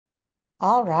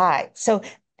All right. So,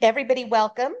 everybody,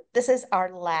 welcome. This is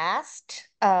our last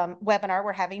webinar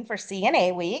we're having for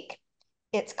CNA Week.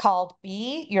 It's called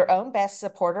Be Your Own Best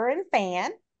Supporter and Fan.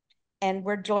 And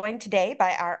we're joined today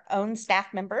by our own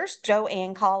staff members,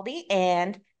 Joanne Kaldy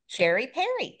and Sherry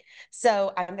Perry.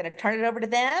 So, I'm going to turn it over to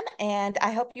them, and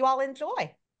I hope you all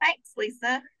enjoy. Thanks,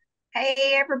 Lisa.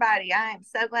 Hey, everybody. I am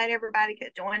so glad everybody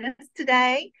could join us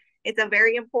today. It's a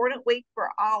very important week for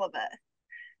all of us.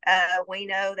 We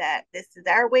know that this is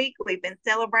our week. We've been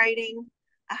celebrating.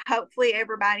 Hopefully,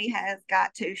 everybody has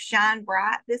got to shine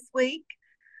bright this week.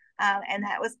 And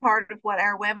that was part of what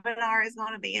our webinar is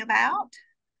going to be about.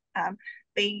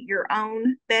 Be your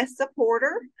own best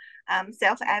supporter,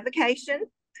 self-advocacy.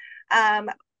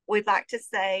 We'd like to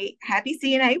say happy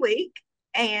CNA week.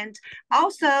 And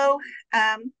also,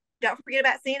 don't forget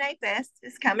about CNA Fest.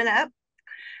 It's coming up.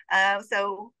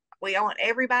 So we want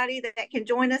everybody that can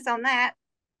join us on that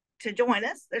to join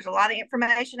us. There's a lot of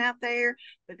information out there.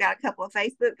 We've got a couple of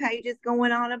Facebook pages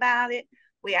going on about it.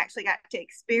 We actually got to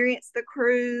experience the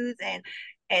cruise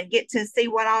and get to see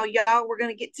what all y'all were going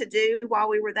to get to do while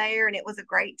we were there. And it was a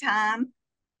great time.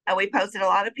 We posted a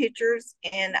lot of pictures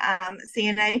in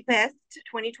CNA Fest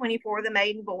 2024, the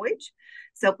maiden voyage.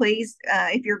 So please,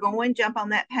 if you're going, jump on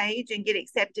that page and get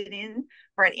accepted in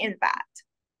for an invite.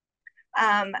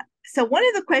 So one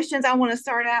of the questions I want to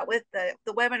start out with the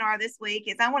webinar this week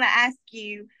is I want to ask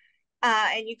you,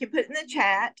 and you can put in the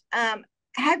chat,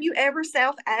 have you ever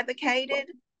self-advocated?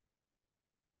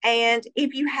 And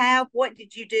if you have, what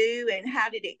did you do and how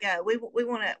did it go? We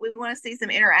want to see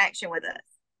some interaction with us.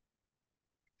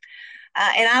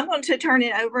 And I'm going to turn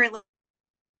it over and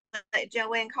let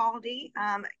Joanne Kaldy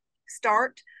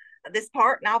start this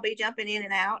part, and I'll be jumping in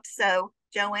and out. So,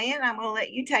 Joanne, I'm going to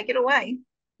let you take it away.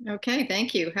 Okay,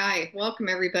 thank you. Hi, welcome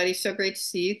everybody. So great to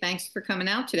see you. Thanks for coming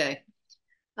out today.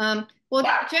 Well,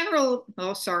 general,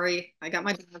 oh, sorry, I got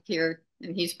my dog here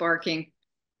and he's barking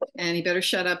and he better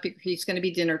shut up because he's going to be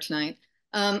dinner tonight.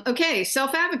 Okay,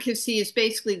 self-advocacy is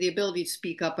basically the ability to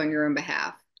speak up on your own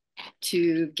behalf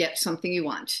to get something you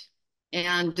want.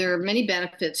 And there are many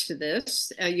benefits to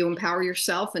this. You empower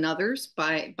yourself and others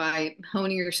by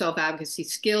honing your self-advocacy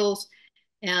skills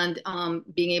and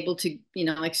being able to,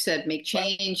 like I said, make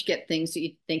change, get things that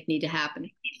you think need to happen.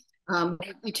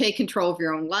 You take control of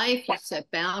your own life, you set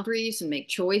boundaries and make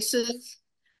choices.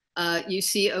 You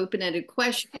see open-ended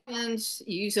questions,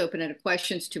 you use open-ended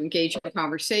questions to engage in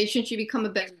conversations. You become a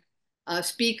better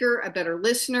speaker, a better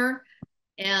listener,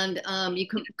 and you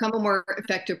can become a more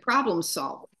effective problem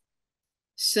solver.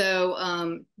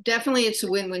 So definitely it's a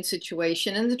win-win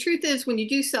situation. And the truth is, when you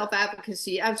do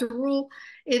self-advocacy, as a rule,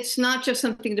 it's not just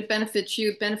something that benefits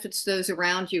you, it benefits those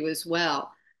around you as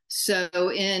well. So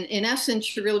in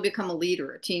essence, you really become a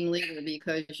leader, a team leader,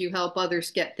 because you help others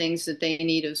get things that they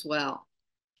need as well.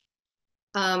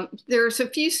 There's a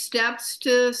few steps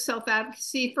to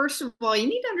self-advocacy. First of all, you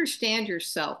need to understand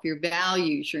yourself, your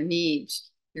values, your needs,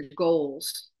 your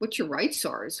goals, what your rights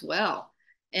are as well.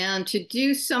 And to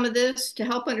do some of this, to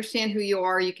help understand who you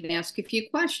are, you can ask a few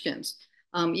questions.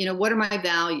 What are my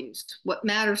values? What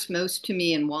matters most to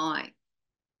me and why?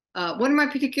 What are my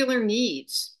particular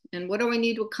needs? And what do I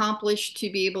need to accomplish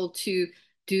to be able to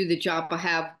do the job I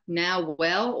have now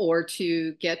well, or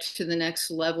to get to the next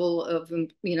level of,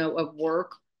 of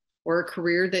work or a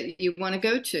career that you want to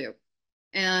go to?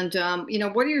 And,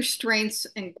 what are your strengths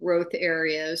and growth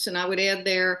areas? And I would add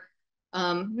there,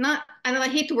 I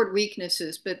hate the word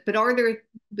weaknesses, but are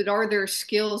there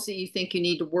skills that you think you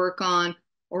need to work on,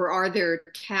 or are there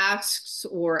tasks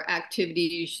or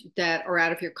activities that are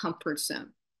out of your comfort zone?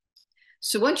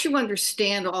 So once you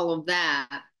understand all of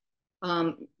that,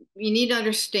 you need to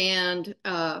understand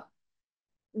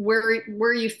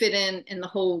where you fit in the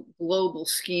whole global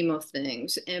scheme of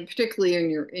things, and particularly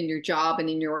in your job and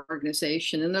in your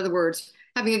organization. In other words,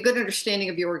 having a good understanding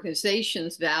of your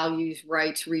organization's values,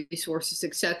 rights, resources,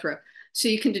 etc., so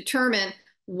you can determine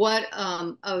what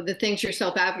of the things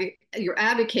you're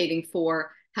advocating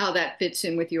for, how that fits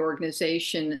in with your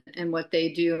organization and what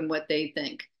they do and what they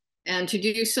think. And to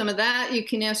do some of that, you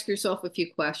can ask yourself a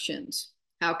few questions.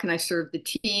 How can I serve the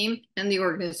team and the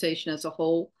organization as a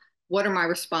whole? What are my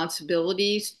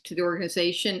responsibilities to the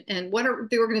organization? And what are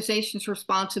the organization's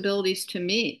responsibilities to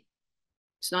me?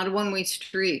 It's not a one-way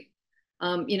street.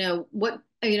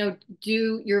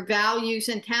 Do your values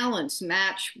and talents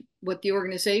match what the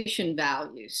organization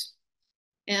values?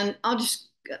 And I'll just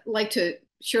like to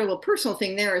share a little personal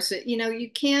thing there is that,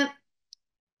 you can't,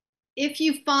 if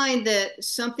you find that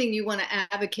something you want to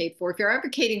advocate for, if you're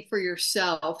advocating for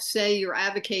yourself, say you're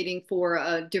advocating for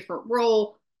a different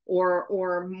role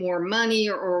or more money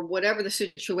or whatever the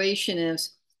situation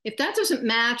is, If that doesn't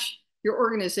match your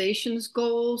organization's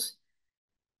goals,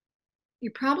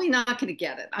 you're probably not going to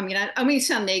get it. I mean, I may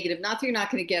sound negative, not that you're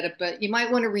not going to get it, but you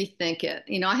might want to rethink it.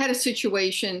 I had a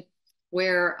situation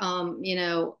where,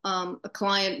 a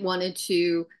client wanted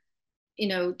to,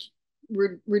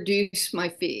 reduce my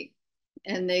fee,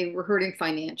 and they were hurting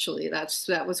financially.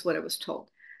 That was what I was told.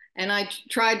 And I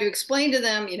tried to explain to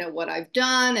them, what I've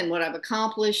done and what I've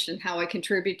accomplished and how I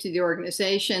contribute to the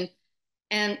organization.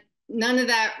 And none of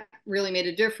that really made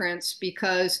a difference,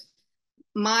 because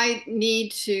my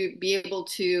need to be able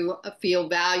to feel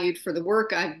valued for the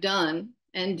work I've done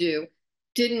and do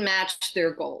didn't match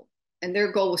their goal. And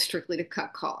their goal was strictly to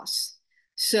cut costs.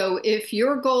 So if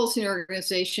your goals and your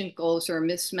organization goals are a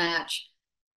mismatch,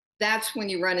 that's when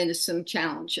you run into some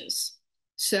challenges.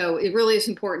 So it really is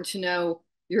important to know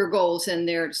your goals in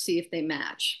there to see if they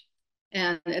match.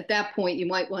 And at that point, you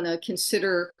might want to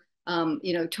consider,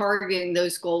 targeting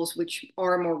those goals which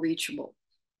are more reachable.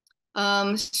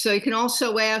 So you can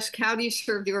also ask, how do you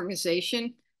serve the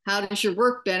organization? How does your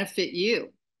work benefit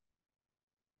you?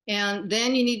 And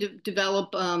then you need to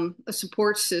develop a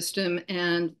support system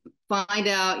and find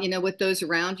out, what those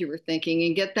around you are thinking,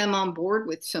 and get them on board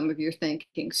with some of your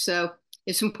thinking. So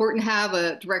it's important to have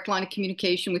a direct line of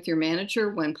communication with your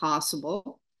manager when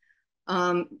possible.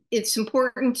 It's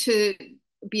important to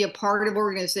be a part of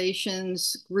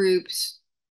organizations, groups,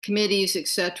 committees,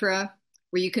 etc.,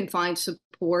 where you can find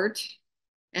support.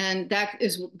 And that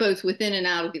is both within and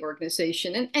out of the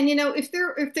organization. And if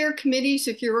there are committees,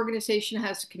 if your organization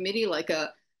has a committee like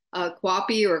a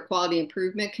QAPI or a Quality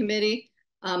Improvement Committee,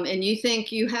 and you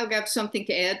think you have got something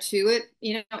to add to it,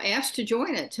 ask to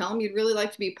join it. Tell them you'd really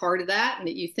like to be part of that and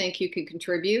that you think you can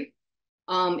contribute.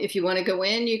 If you want to go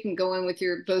in, you can go in with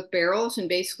your both barrels and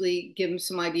basically give them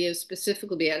some ideas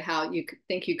specifically at how you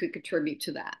think you could contribute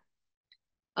to that.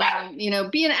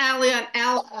 Be an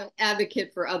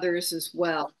advocate for others as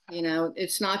well.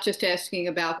 It's not just asking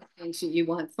about the things that you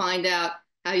want. Find out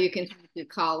how you can help your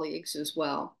colleagues as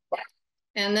well.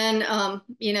 And then,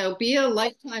 be a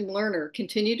lifetime learner.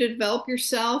 Continue to develop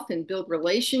yourself and build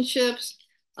relationships,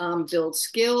 build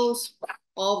skills,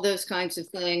 all those kinds of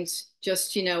things.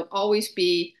 Just, always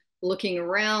be looking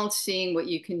around, seeing what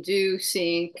you can do,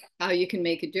 seeing how you can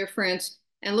make a difference,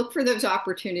 and look for those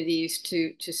opportunities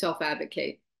to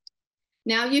self-advocate.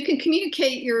 Now, you can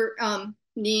communicate your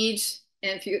needs,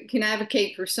 and if you can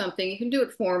advocate for something, you can do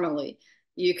it formally.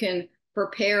 You can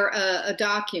prepare a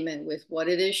document with what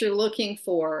it is you're looking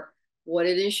for, what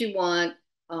it is you want,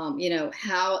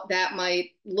 how that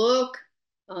might look,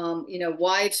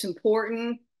 why it's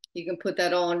important. You can put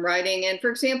that all in writing. And for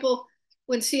example,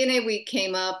 when CNA Week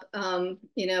came up,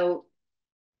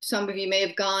 some of you may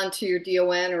have gone to your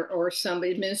DON or some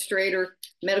administrator,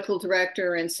 medical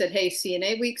director, and said, hey,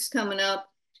 CNA Week's coming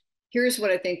up. Here's what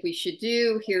I think we should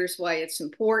do. Here's why it's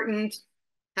important.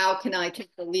 How can I take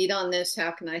the lead on this?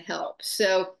 How can I help?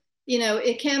 So,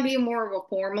 it can be more of a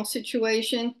formal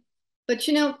situation, but,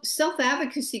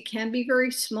 self-advocacy can be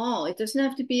very small. It doesn't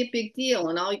have to be a big deal.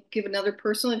 And I'll give another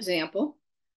personal example.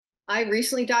 I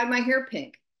recently dyed my hair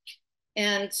pink.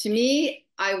 And to me,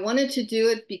 I wanted to do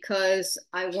it because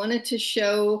I wanted to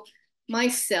show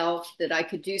myself that I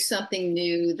could do something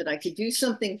new, that I could do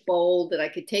something bold, that I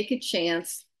could take a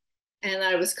chance, and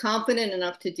I was confident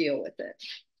enough to deal with it.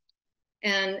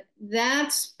 And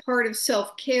that's part of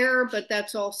self-care, but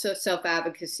that's also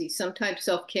self-advocacy. Sometimes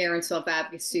self-care and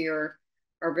self-advocacy are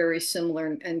very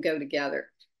similar and go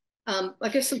together. I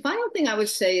guess the final thing I would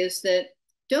say is that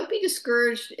don't be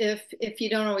discouraged if you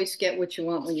don't always get what you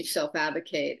want when you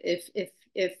self-advocate.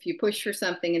 If you push for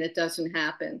something and it doesn't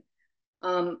happen.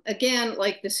 Again,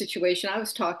 like the situation I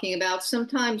was talking about,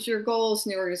 sometimes your goals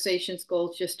and the organization's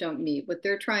goals just don't meet. What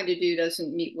they're trying to do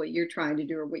doesn't meet what you're trying to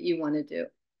do or what you want to do.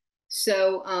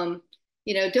 So,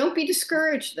 don't be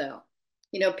discouraged though.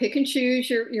 Pick and choose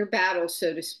your battles,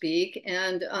 so to speak.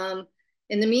 And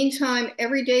in the meantime,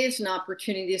 every day is an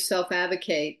opportunity to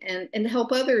self-advocate and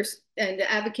help others and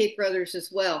to advocate for others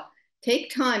as well.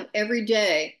 Take time every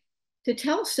day to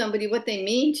tell somebody what they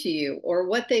mean to you or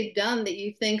what they've done that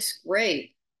you think's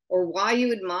great or why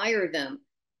you admire them.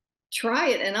 Try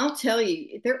it, and I'll tell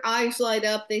you, their eyes light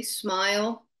up, they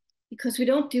smile, because we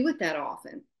don't do it that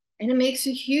often. And it makes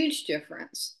a huge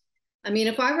difference. I mean,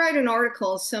 if I write an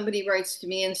article and somebody writes to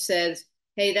me and says,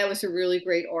 hey, that was a really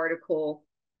great article,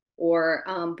 or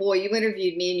boy, you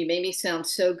interviewed me and you made me sound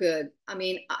so good. I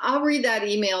mean, I'll read that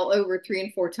email over 3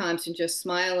 and 4 times and just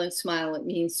smile and smile. It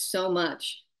means so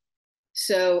much.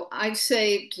 So I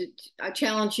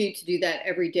challenge you to do that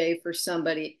every day for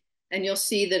somebody, and you'll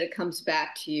see that it comes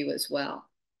back to you as well.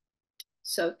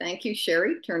 So thank you,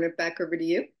 Sherry. Turn it back over to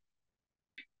you.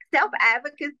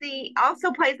 Self-advocacy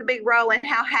also plays a big role in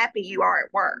how happy you are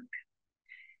at work.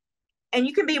 And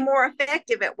you can be more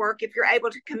effective at work if you're able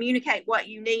to communicate what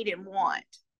you need and want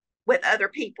with other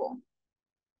people.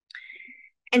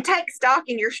 And take stock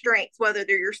in your strengths, whether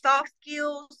they're your soft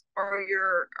skills or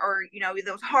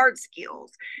those hard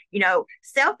skills.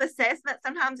 Self-assessment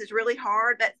sometimes is really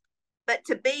hard, but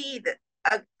to be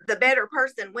the better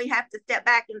person, we have to step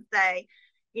back and say,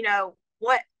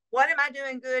 what am I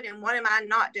doing good and what am I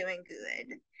not doing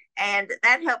good? And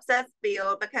that helps us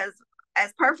build, because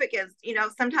as perfect as,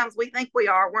 sometimes we think we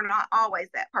are, we're not always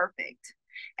that perfect.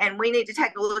 And we need to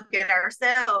take a look at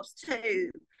ourselves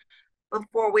too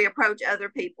before we approach other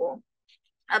people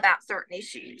about certain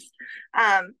issues.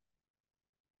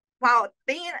 While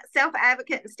being a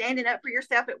self-advocate and standing up for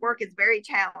yourself at work is very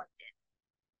challenging,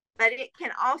 but it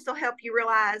can also help you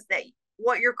realize that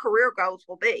what your career goals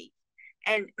will be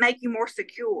and make you more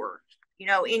secure,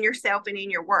 in yourself and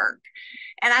in your work.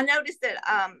 And I noticed that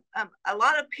a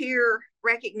lot of peer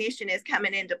recognition is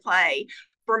coming into play.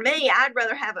 For me, I'd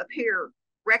rather have a peer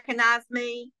recognize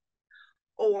me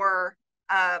or,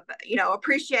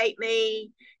 appreciate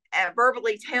me,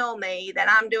 verbally tell me that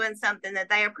I'm doing something that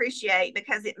they appreciate,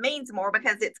 because it means more,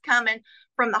 because it's coming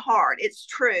from the heart. It's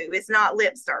true. It's not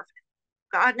lip service.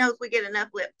 God knows we get enough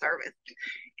lip service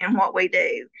in what we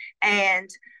do. And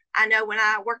I know when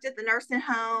I worked at the nursing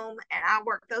home and I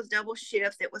worked those double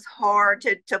shifts, it was hard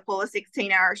to pull a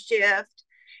 16-hour shift.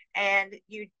 And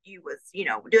you was,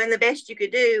 doing the best you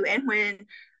could do. And when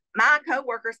my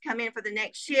coworkers come in for the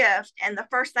next shift, and the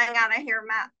first thing I hear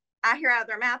out of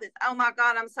their mouth is, "Oh my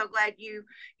God, I'm so glad you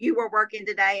were working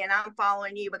today, and I'm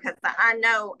following you because I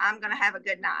know I'm going to have a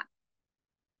good night."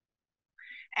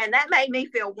 And that made me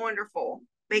feel wonderful,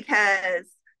 because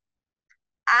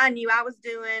I knew I was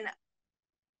doing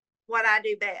what I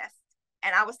do best,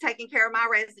 and I was taking care of my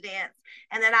residents,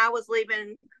 and then I was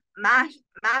leaving my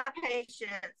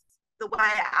patients the way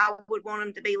I would want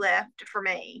them to be left for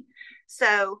me.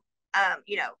 So,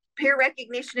 peer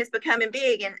recognition is becoming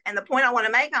big, and the point I want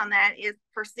to make on that is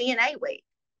for CNA Week.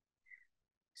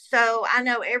 So I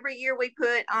know every year we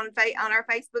put on our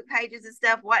Facebook pages and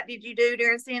stuff, what did you do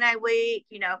during CNA Week?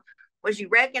 Was you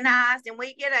recognized? And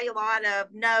we get a lot of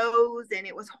no's, and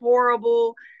it was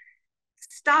horrible.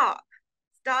 Stop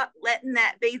letting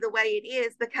that be the way it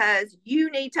is, because you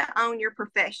need to own your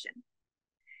profession.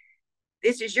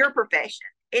 This is your profession.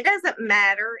 It doesn't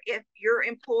matter if your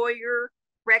employer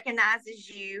recognizes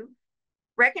you.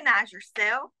 Recognize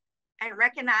yourself and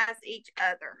recognize each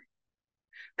other,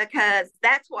 because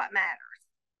that's what matters.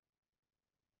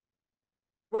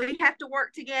 We have to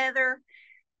work together.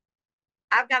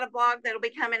 I've got a blog that'll be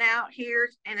coming out here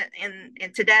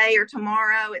in today or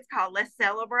tomorrow. It's called Let's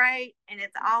Celebrate, and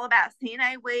it's all about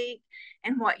CNA Week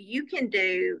and what you can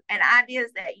do and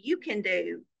ideas that you can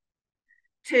do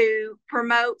to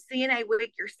promote CNA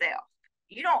Week yourself.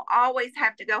 You don't always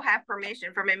have to go have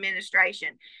permission from administration.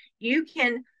 You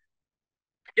can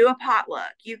do a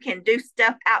potluck. You can do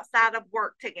stuff outside of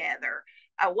work together,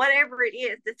 whatever it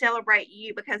is to celebrate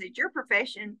you, because it's your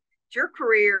profession, it's your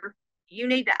career. You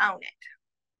need to own it.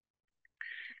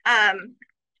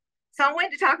 So I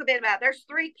wanted to talk a bit about, there's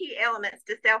 3 key elements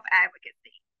to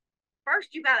self-advocacy. First,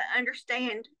 you got to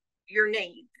understand your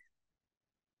needs.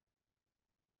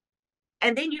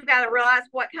 And then you've got to realize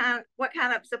what kind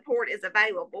of support is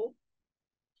available.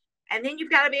 And then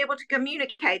you've got to be able to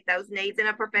communicate those needs in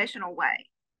a professional way.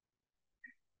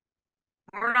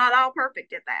 We're not all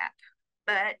perfect at that,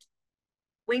 but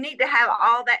we need to have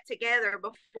all that together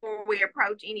before we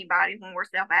approach anybody when we're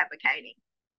self-advocating.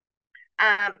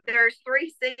 There's 3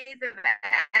 C's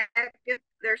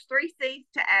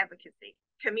to advocacy: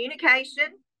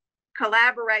 communication,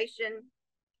 collaboration,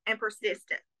 and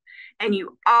persistence. And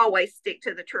you always stick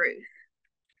to the truth.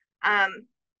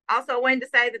 Also, I wanted to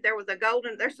say that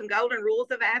there's some golden rules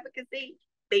of advocacy.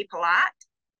 Be polite,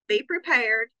 be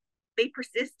prepared, be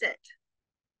persistent.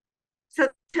 So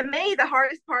to me, the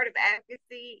hardest part of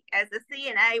advocacy, as a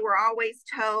CNA, we're always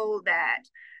told that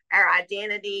our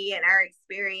identity and our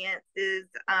experiences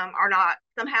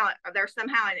they're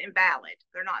somehow invalid.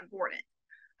 They're not important.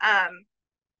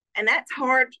 And that's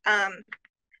hard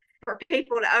for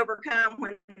people to overcome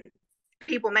when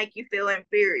people make you feel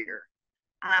inferior.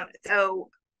 So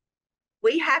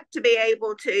we have to be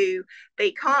able to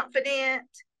be confident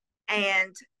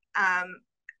and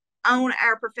own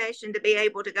our profession, to be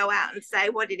able to go out and say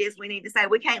what it is we need to say.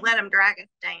 We can't let them drag us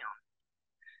down.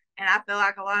 And I feel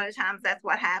like a lot of times that's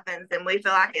what happens, and we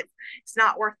feel like it's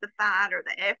not worth the fight or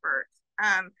the effort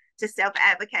to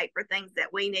self-advocate for things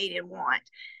that we need and want.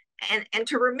 And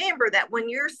to remember that when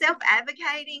you're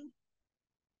self-advocating,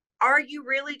 are you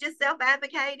really just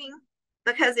self-advocating?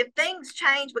 Because if things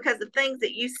change because of things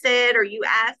that you said or you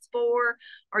asked for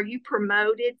or you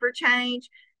promoted for change,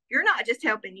 you're not just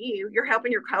helping you, you're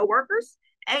helping your coworkers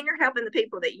and you're helping the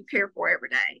people that you care for every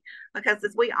day. Because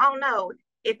as we all know,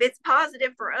 if it's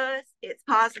positive for us, it's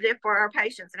positive for our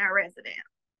patients and our residents.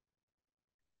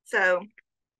 So,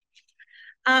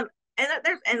 and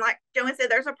like Joanne said,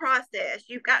 there's a process.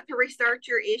 You've got to research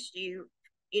your issue,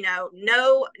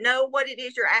 know what it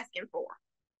is you're asking for.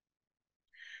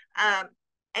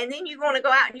 And then you want to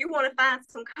go out and you want to find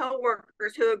some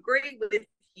coworkers who agree with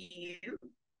you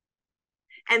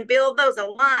and build those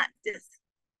alliances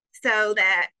so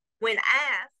that when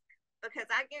asked, because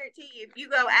I guarantee you, if you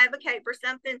go advocate for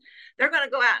something, they're going to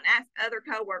go out and ask other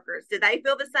coworkers, do they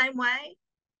feel the same way?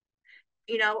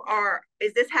 Or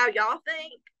is this how y'all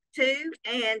think too?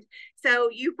 And so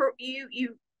you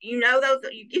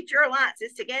get your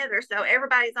alliances together so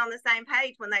everybody's on the same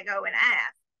page when they go and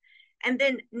ask. And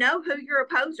then know who your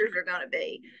opposers are going to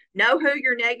be, know who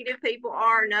your negative people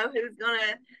are, know who's going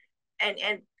to,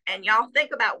 and y'all think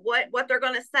about what they're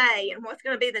going to say and what's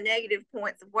going to be the negative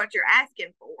points of what you're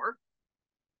asking for.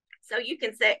 So you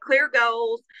can set clear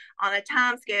goals on a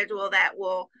time schedule that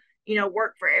will,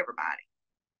 work for everybody.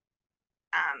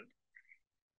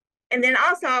 And then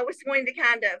also I was going to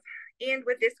kind of end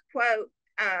with this quote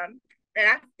that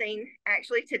I've seen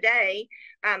actually today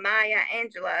by Maya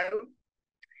Angelou.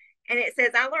 And it says,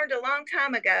 I learned a long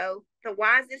time ago, the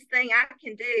wisest thing I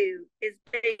can do is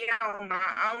be on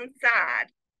my own side,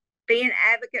 be an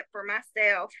advocate for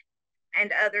myself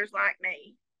and others like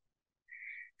me.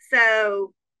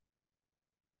 So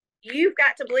you've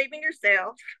got to believe in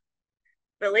yourself,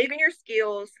 believe in your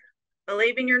skills,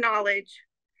 believe in your knowledge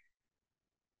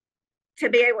to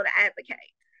be able to advocate.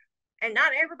 And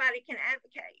not everybody can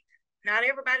advocate. Not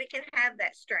everybody can have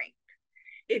that strength.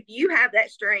 If you have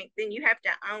that strength, then you have to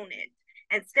own it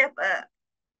and step up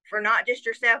for not just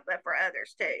yourself, but for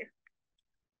others too.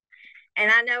 And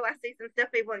I know I see some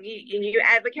stuff people, and you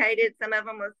advocated, some of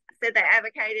them said they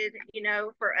advocated,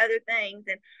 for other things.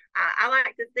 And I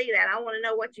like to see that. I want to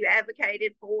know what you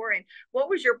advocated for and what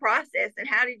was your process and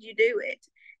how did you do it?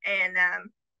 And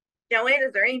Joanne,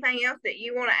 is there anything else that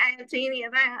you want to add to any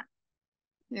of that?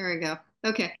 There we go.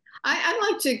 Okay.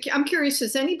 I'm curious,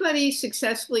 has anybody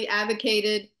successfully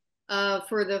advocated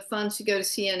for the funds to go to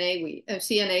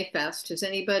CNA Fest? Has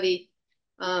anybody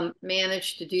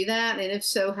managed to do that? And if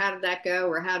so, how did that go,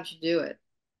 or how did you do it?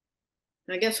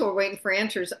 And I guess we're waiting for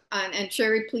answers. And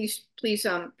Sherry, please,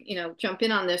 jump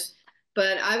in on this.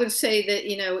 But I would say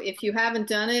that, if you haven't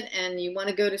done it and you want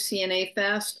to go to CNA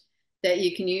Fest, that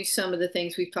you can use some of the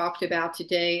things we've talked about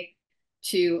today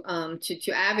to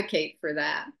advocate for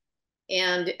that.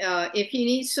 And if you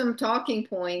need some talking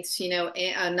points,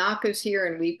 NAHCA's here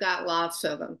and we've got lots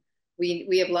of them.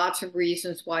 We have lots of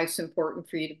reasons why it's important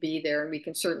for you to be there, and we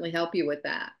can certainly help you with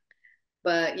that.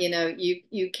 But,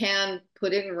 you can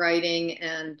put it in writing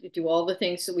and do all the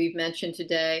things that we've mentioned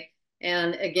today.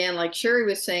 And again, like Sherry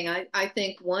was saying, I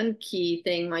think one key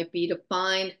thing might be to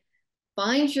find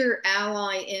your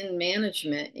ally in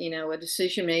management, a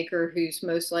decision maker who's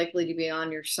most likely to be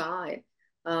on your side.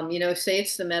 Say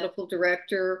it's the medical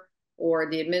director or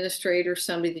the administrator,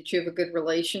 somebody that you have a good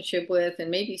relationship with,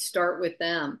 and maybe start with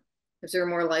them because they're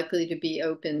more likely to be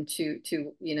open to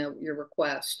your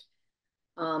request.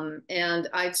 And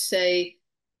I'd say,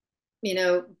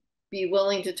 be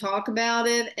willing to talk about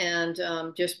it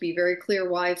and just be very clear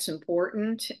why it's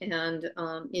important. And,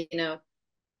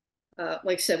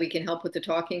 like I said, we can help with the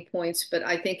talking points, but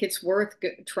I think it's worth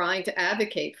trying to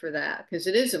advocate for that because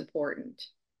it is important.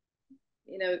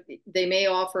 They may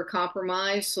offer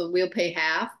compromise, so we'll pay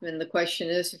half. And the question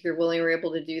is, if you're willing or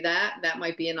able to do that, that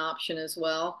might be an option as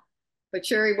well. But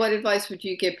Sherry, what advice would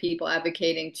you give people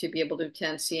advocating to be able to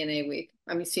attend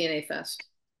CNA Fest?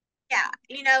 Yeah,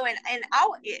 and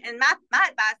my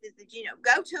advice is that,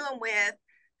 go to them with,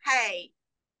 hey,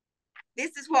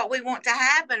 this is what we want to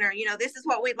happen, or, this is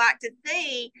what we'd like to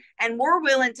see, and we're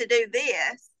willing to do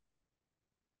this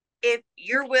if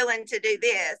you're willing to do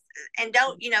this. And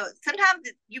don't, sometimes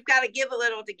you've got to give a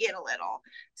little to get a little.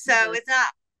 So it's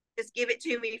not just give it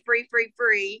to me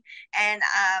free, and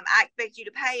I expect you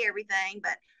to pay everything,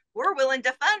 but we're willing to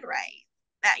fundraise.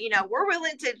 That, we're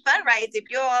willing to fundraise if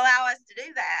you'll allow us to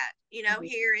do that,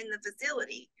 here in the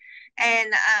facility.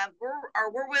 And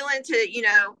we're willing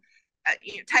to,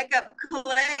 take up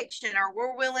collection, or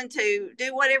we're willing to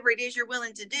do whatever it is you're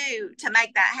willing to do to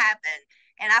make that happen.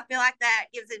 And I feel like that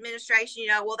gives administration,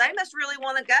 well, they must really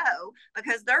want to go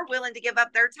because they're willing to give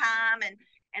up their time and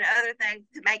other things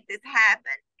to make this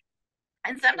happen.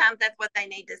 And sometimes that's what they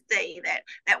need to see,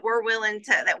 that we're willing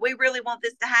to, that we really want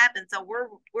this to happen. So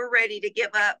we're ready to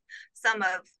give up some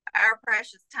of our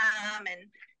precious time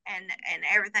and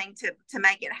everything to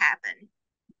make it happen.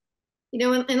 You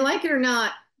know, and like it or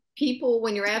not, people,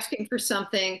 when you're asking for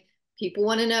something, people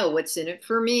want to know what's in it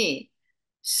for me.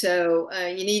 So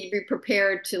you need to be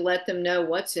prepared to let them know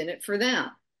what's in it for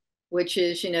them, which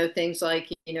is, you know, things like,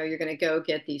 you know, you're going to go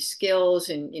get these skills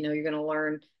and, you know, you're going to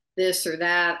learn this or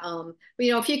that. But,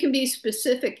 you know, if you can be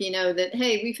specific, you know, that,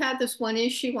 hey, we've had this one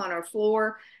issue on our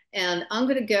floor and I'm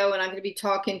going to go and I'm going to be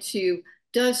talking to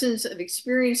dozens of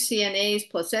experienced CNAs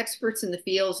plus experts in the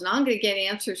fields, and I'm going to get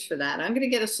answers for that. I'm going to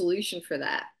get a solution for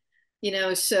that. You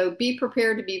know, so be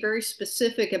prepared to be very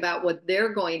specific about what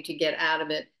they're going to get out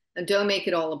of it and don't make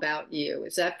it all about you.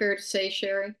 Is that fair to say,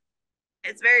 Sherry?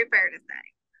 It's very fair to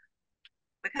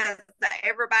say, because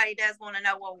everybody does want to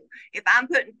know, well, if I'm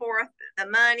putting forth the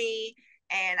money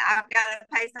and I've got to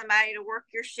pay somebody to work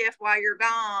your shift while you're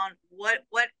gone, what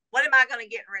am I going to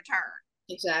get in return?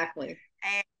 Exactly.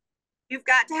 And you've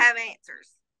got to have answers.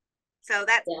 So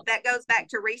that goes back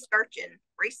to researching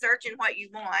what you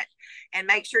want, and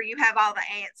make sure you have all the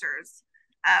answers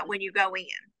when you go in.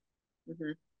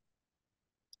 Mm-hmm.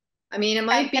 I mean, it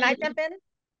might be. Can I jump in?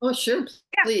 Oh, sure,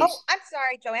 please. Yeah. Oh, I'm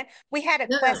sorry, Joanne. We had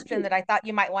a question that I thought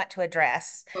you might want to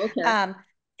address. Okay.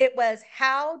 It was,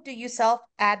 how do you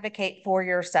self-advocate for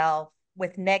yourself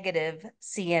with negative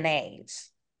CNAs?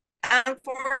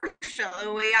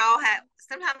 Unfortunately,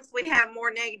 sometimes we have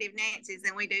more negative Nancy's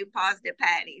than we do positive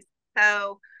Patties.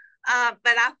 So, but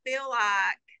I feel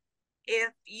like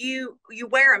if you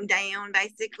wear them down,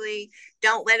 basically,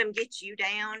 don't let them get you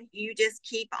down. You just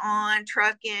keep on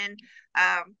trucking,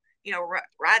 you know,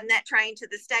 riding that train to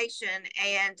the station,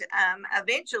 and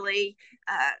eventually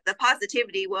the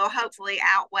positivity will hopefully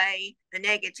outweigh the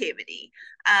negativity.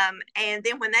 And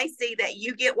then when they see that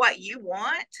you get what you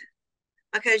want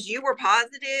because you were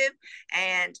positive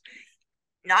and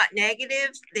not negative,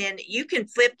 then you can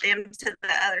flip them to the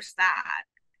other side.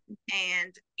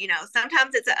 And, you know,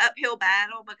 sometimes it's an uphill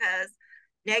battle because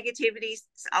negativity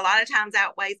a lot of times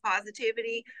outweighs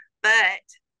positivity. But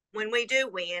when we do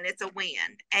win, it's a win.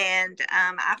 And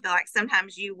I feel like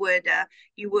sometimes you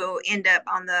will end up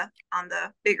on the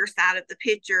bigger side of the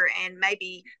picture and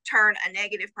maybe turn a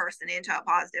negative person into a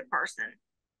positive person.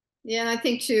 Yeah, and I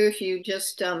think too, if you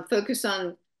just focus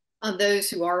on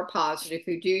those who are positive,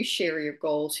 who do share your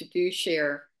goals, who do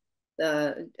share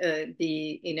the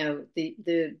you know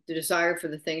the desire for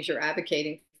the things you're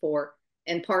advocating for,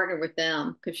 and partner with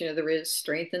them, because you know there is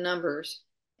strength in numbers.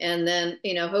 And then,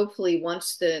 you know, hopefully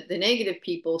once the negative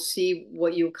people see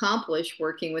what you accomplish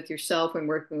working with yourself and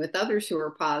working with others who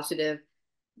are positive,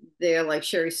 they're, like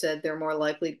Sherry said, they're more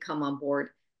likely to come on board.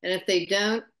 And if they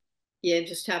don't, you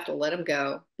just have to let them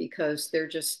go, because they're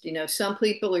just, you know, some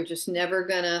people are just never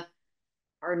gonna,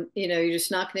 are, you know, you're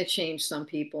just not going to change some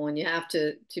people, and you have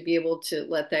to be able to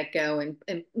let that go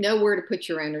and know where to put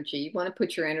your energy. You want to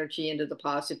put your energy into the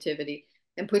positivity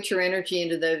and put your energy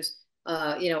into those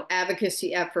you know,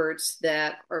 advocacy efforts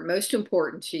that are most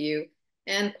important to you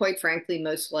and, quite frankly,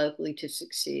 most likely to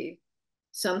succeed.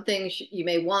 Some things you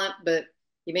may want, but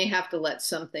you may have to let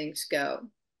some things go.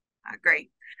 I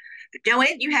agree.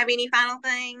 Joanne, do you have any final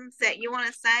things that you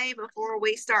want to say before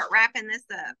we start wrapping this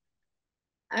up?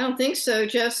 I don't think so.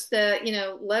 Just that, you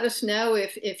know, let us know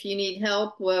if you need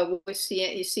help with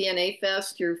CNA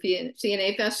Fest, your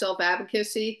CNA Fest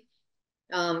self-advocacy.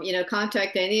 You know,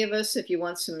 contact any of us if you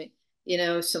want some, you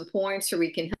know, some points, or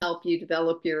we can help you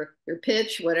develop your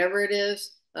pitch, whatever it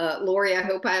is. Lori, I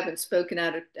hope I haven't spoken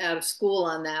out of school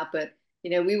on that, but you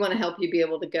know, we want to help you be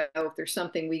able to go. If there's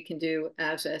something we can do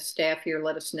as a staff here,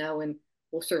 let us know, and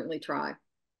we'll certainly try.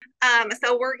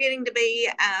 So we're getting to be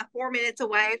 4 minutes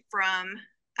away from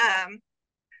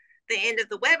the end of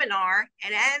the webinar.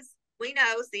 And as we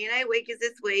know, CNA Week is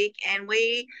this week, and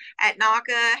we at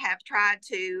NAHCA have tried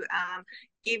to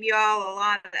give you all a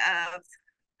lot of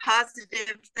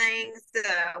positive things,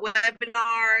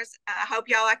 webinars. I hope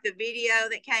y'all like the video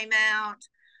that came out,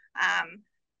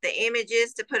 the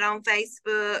images to put on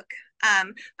Facebook.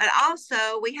 But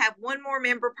also we have one more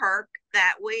member perk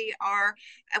that we are,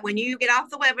 when you get off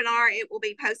the webinar, it will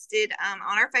be posted on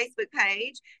our Facebook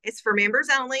page. It's for members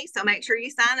only, so make sure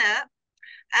you sign up.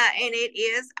 And it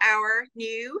is our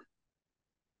new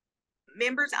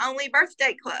members only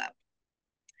birthday club.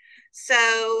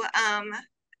 So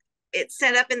it's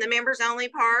set up in the members only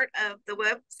part of the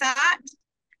website.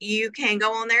 You can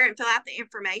go on there and fill out the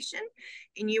information,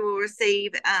 and you will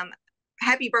receive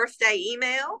happy birthday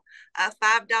email, a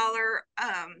 $5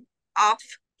 off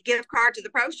gift card to the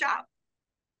pro shop,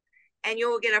 and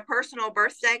you'll get a personal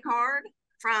birthday card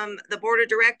from the board of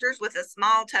directors with a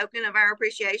small token of our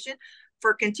appreciation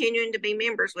for continuing to be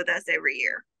members with us every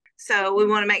year. So we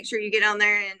want to make sure you get on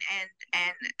there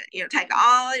and take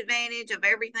all advantage of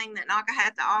everything that NAHCA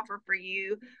has to offer for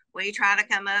you. We try to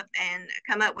come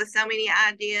up with so many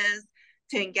ideas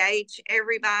to engage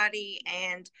everybody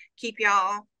and keep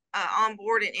y'all on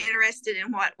board and interested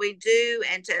in what we do,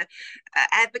 and to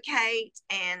advocate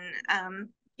and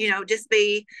just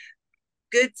be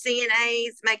good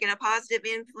CNAs, making a positive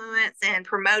influence and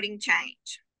promoting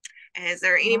change. Is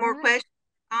there any more questions,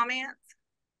 comments?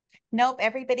 Nope,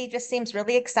 everybody just seems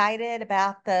really excited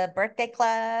about the birthday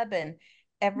club and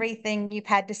everything you've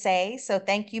had to say. So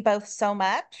thank you both so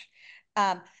much.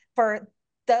 For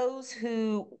those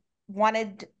who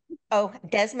wanted,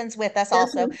 Desmond's with us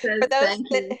also. For those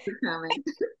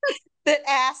that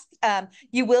asked,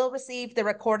 you will receive the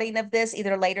recording of this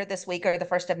either later this week or the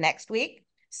first of next week.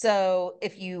 So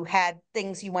if you had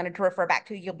things you wanted to refer back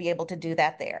to, you'll be able to do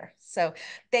that there. So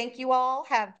thank you all.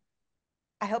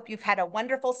 I hope you've had a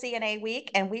wonderful CNA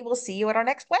week, and we will see you at our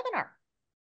next webinar.